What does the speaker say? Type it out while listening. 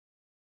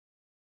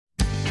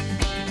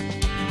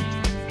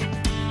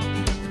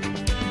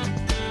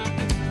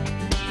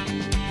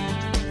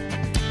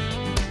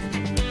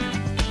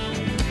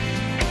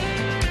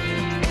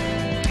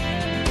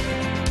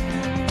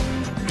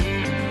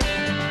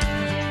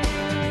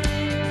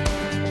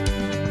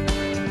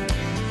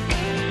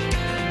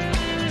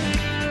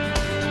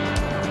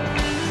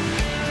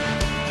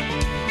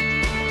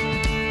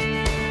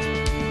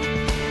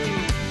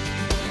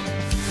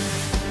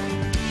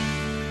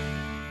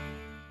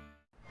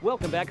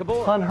Welcome back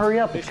aboard. Hon, hurry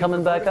up, it's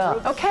coming back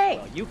up. Okay.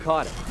 Well, you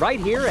caught it, right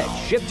here at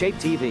Ship Shape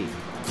TV.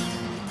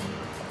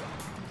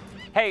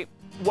 Hey,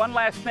 one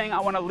last thing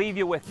I want to leave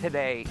you with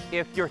today.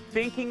 If you're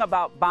thinking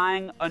about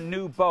buying a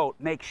new boat,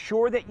 make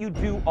sure that you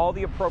do all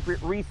the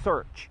appropriate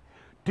research.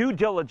 Due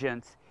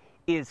diligence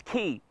is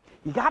key.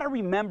 You got to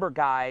remember,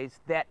 guys,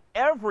 that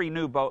every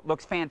new boat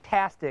looks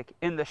fantastic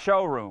in the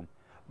showroom,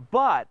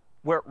 but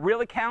where it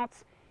really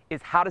counts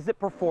is how does it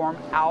perform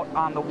out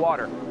on the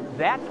water.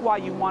 That's why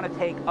you want to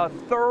take a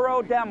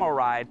thorough demo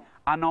ride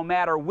on no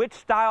matter which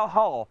style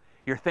hull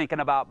you're thinking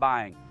about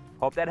buying.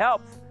 Hope that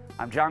helps.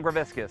 I'm John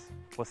Graviscus.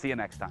 We'll see you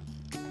next time.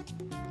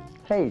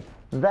 Hey,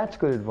 that's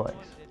good advice.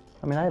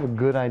 I mean, I have a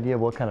good idea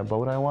of what kind of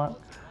boat I want,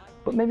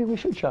 but maybe we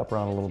should shop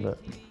around a little bit.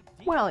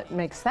 Well, it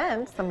makes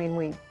sense. I mean,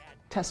 we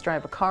test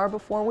drive a car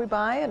before we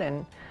buy it,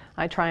 and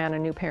I try on a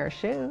new pair of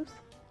shoes.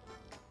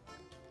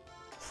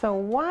 So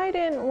why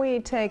didn't we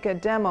take a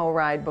demo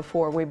ride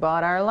before we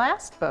bought our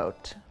last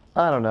boat?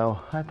 I don't know.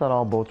 I thought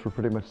all boats were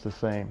pretty much the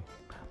same.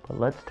 But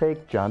let's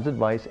take John's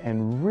advice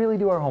and really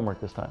do our homework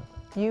this time.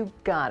 You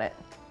got it.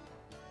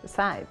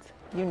 Besides,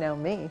 you know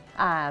me.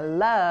 I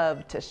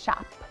love to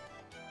shop.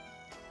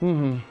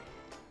 Mm-hmm.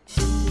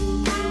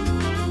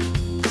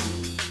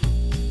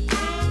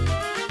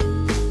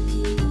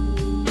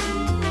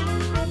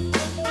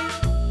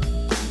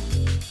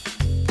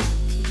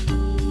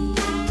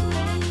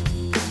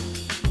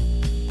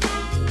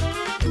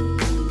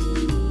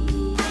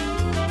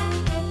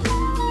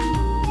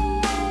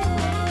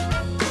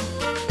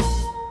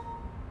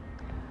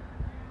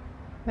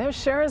 There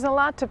sure is a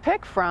lot to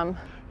pick from.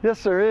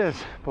 Yes, there is.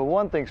 But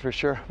one thing's for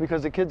sure,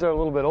 because the kids are a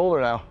little bit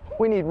older now,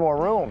 we need more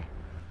room.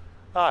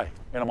 Hi,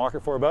 in a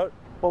market for a boat?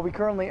 Well, we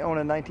currently own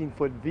a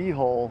 19-foot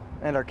V-hull,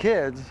 and our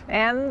kids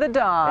And the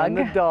dog.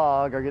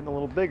 are getting a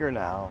little bigger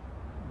now.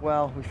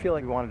 Well, we feel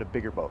like we wanted a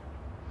bigger boat.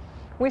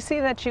 We see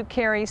that you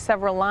carry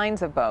several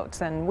lines of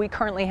boats, and we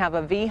currently have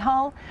a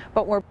V-hull,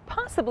 but we're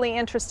possibly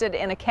interested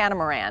in a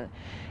catamaran.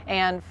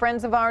 And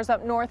friends of ours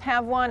up north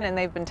have one, and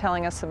they've been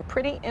telling us some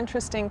pretty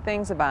interesting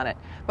things about it.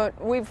 But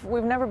we've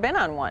never been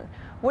on one.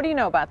 What do you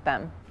know about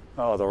them?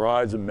 Oh, the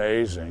ride's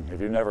amazing.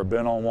 If you've never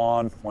been on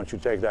one, once you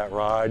take that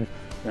ride,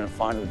 you're going to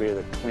find it to be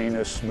the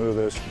cleanest,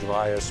 smoothest,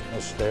 driest,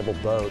 most stable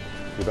boat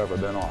you've ever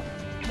been on.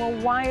 Well,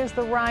 why is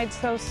the ride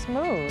so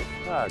smooth?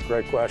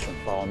 Great question.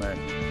 Follow me.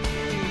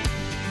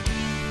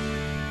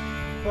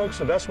 Folks,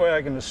 the best way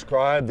I can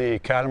describe the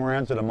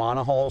catamaran to the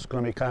monohull is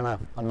going to be kind of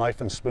a knife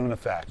and spoon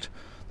effect.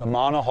 The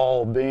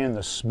monohull being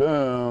the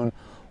spoon,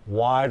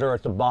 wider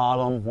at the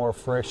bottom, more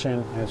friction,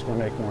 and it's going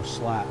to make more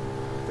slap.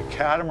 The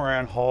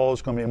catamaran hull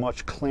is going to be a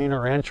much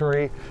cleaner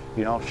entry,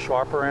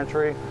 sharper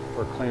entry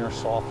for a cleaner,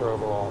 softer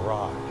overall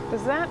ride.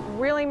 Does that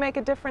really make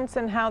a difference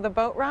in how the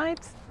boat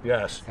rides?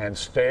 Yes, and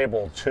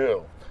stable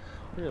too.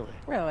 Really?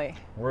 Really?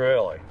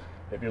 Really.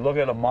 If you look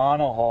at a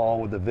monohull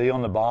with the V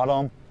on the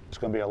bottom, it's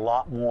going to be a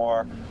lot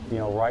more,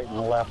 right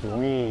and left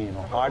lean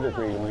or high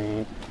degree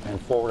lean and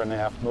forward and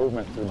aft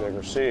movement through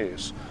bigger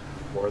seas.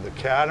 Where the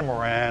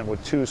catamaran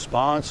with two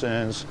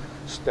sponsons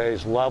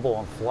stays level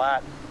and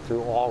flat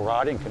through all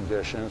riding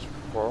conditions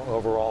for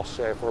overall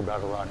safer,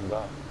 better riding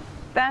boat.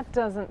 That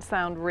doesn't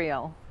sound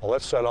real. Well,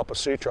 let's set up a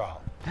sea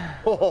trial.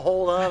 Oh,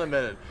 hold on a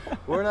minute.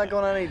 We're not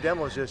going on any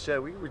demos just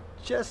yet. We were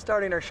just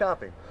starting our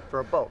shopping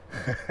for a boat.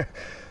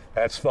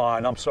 That's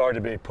fine. I'm sorry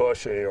to be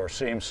pushy or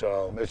seem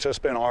so. It's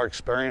just been our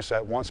experience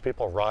that once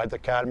people ride the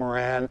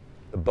catamaran,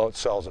 the boat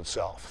sells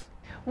itself.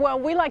 Well,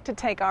 we like to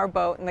take our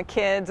boat and the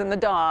kids and the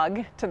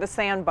dog to the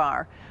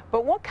sandbar.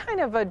 But what kind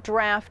of a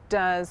draft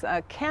does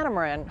a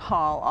catamaran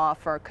hull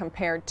offer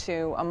compared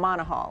to a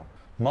monohull?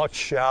 Much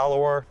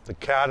shallower. The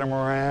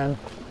catamaran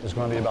is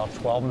going to be about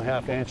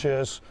 12.5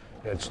 inches.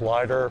 It's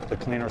lighter, the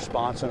cleaner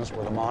sponsons,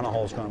 where the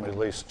monohull is going to be at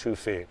least 2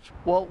 feet.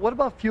 Well, what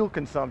about fuel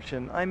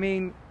consumption? I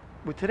mean,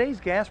 with today's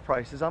gas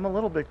prices, I'm a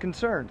little bit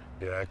concerned.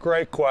 Yeah,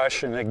 great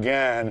question.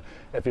 Again,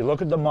 if you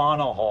look at the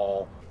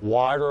monohull,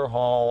 wider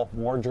hull,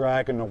 more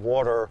drag in the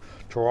water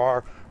to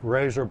our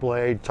razor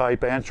blade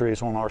type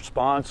entries on our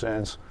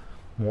sponsons,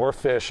 more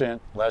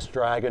efficient, less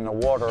drag in the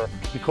water.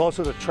 Because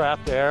of the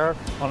trapped air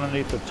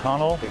underneath the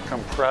tunnel, it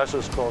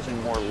compresses, causing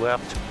more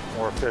lift,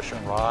 more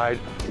efficient ride,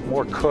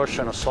 more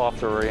cushion, a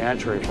softer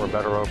re-entry for a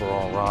better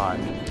overall ride.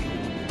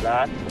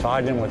 That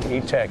tied in with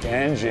E-Tech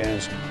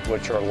engines,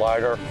 which are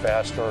lighter,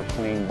 faster,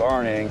 clean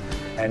burning,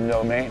 and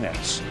no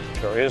maintenance.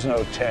 There is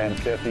no 10,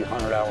 50,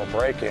 100-hour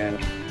break-in,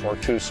 or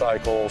 2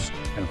 cycles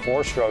and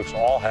 4 strokes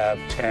all have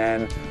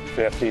 10,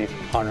 50,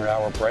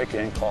 100-hour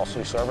break-in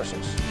costly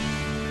services.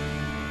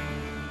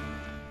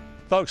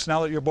 Folks,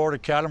 now that you're aboard a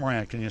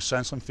catamaran, can you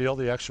sense and feel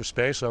the extra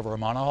space over a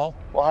monohull?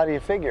 Well, how do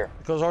you figure?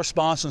 Because our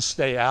sponsons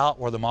stay out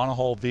where the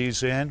monohull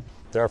V's in.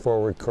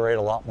 Therefore, we create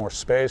a lot more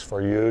space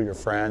for you, your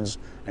friends,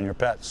 and your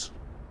pets.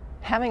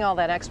 Having all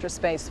that extra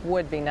space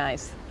would be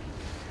nice.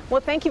 Well,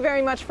 thank you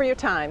very much for your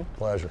time.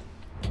 Pleasure.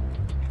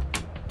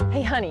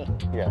 Hey, honey.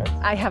 Yes?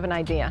 I have an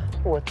idea.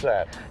 What's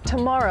that?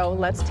 Tomorrow,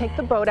 let's take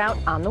the boat out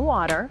on the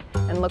water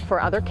and look for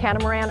other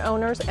catamaran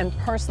owners and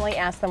personally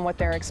ask them what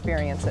their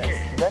experience is.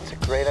 That's a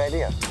great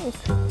idea.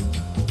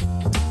 Thanks.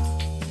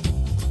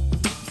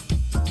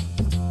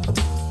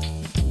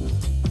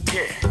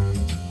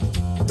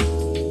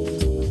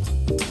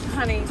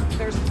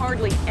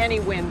 hardly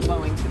any wind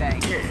blowing today.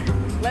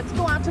 Let's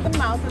go out to the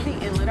mouth of the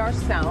inlet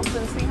ourselves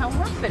and see how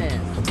rough it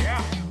is.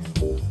 Yeah.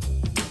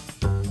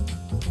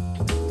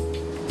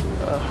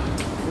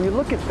 When you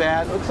look at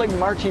that, it looks like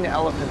marching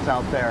elephants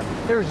out there.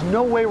 There's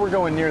no way we're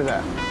going near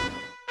that.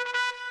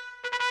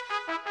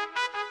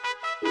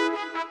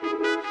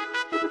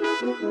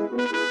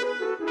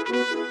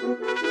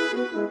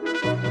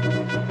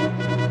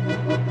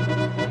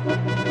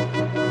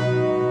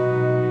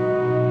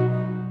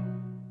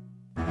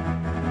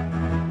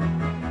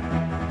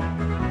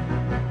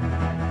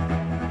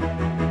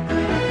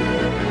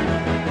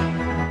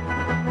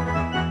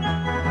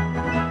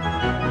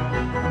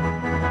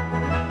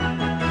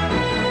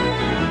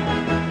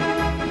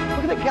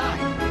 Guy,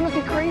 he must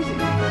be crazy.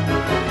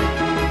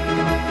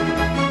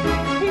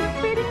 He's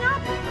speeding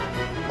up.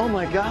 Oh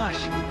my gosh.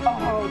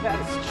 Oh,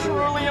 that's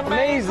truly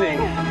amazing.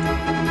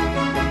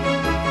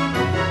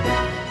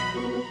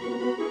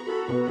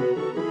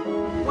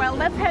 Well,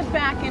 let's head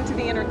back into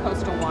the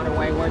intercoastal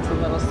waterway where it's a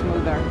little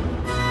smoother.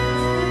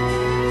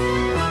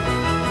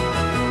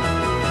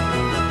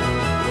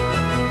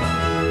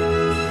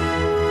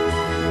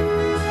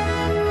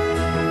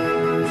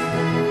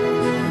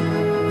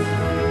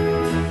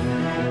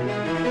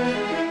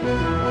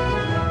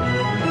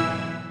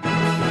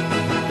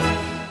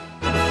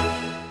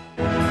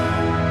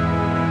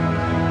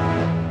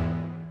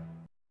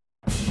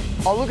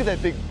 Oh, look at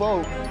that big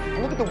boat.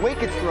 And look at the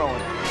wake it's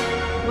throwing.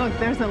 Look,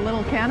 there's a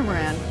little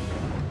catamaran.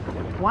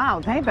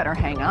 Wow, they better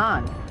hang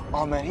on.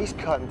 Oh man, he's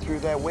cutting through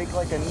that wake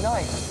like a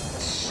knife.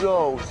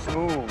 So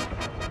smooth.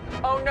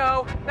 Oh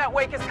no, that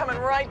wake is coming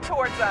right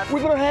towards us.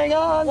 We better hang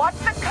on. Watch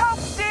the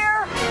coast,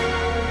 dear.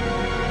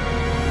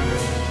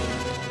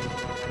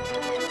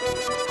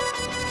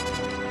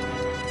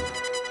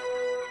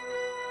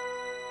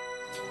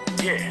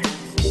 Yeah.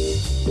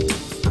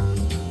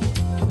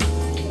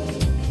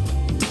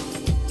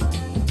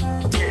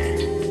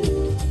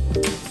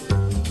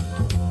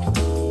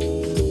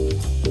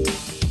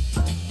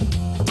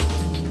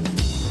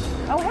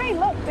 Oh, hey,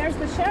 look, there's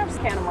the sheriff's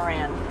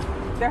catamaran.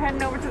 They're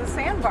heading over to the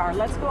sandbar.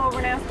 Let's go over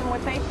and ask them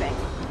what they think.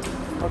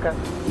 Okay.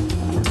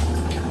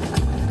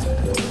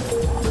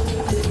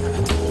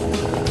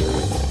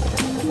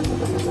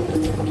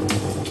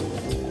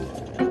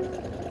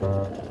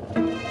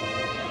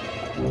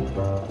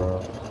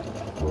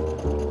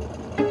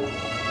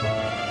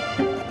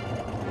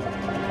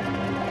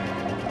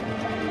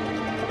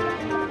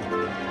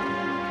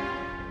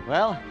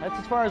 Well, that's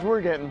as far as we're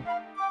getting.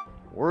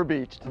 We're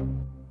beached.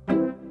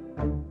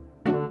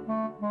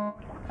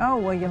 Oh,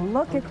 will you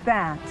look at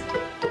that.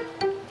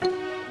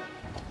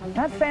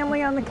 That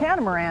family on the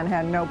catamaran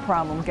had no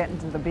problem getting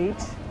to the beach.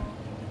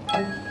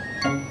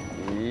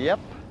 Yep.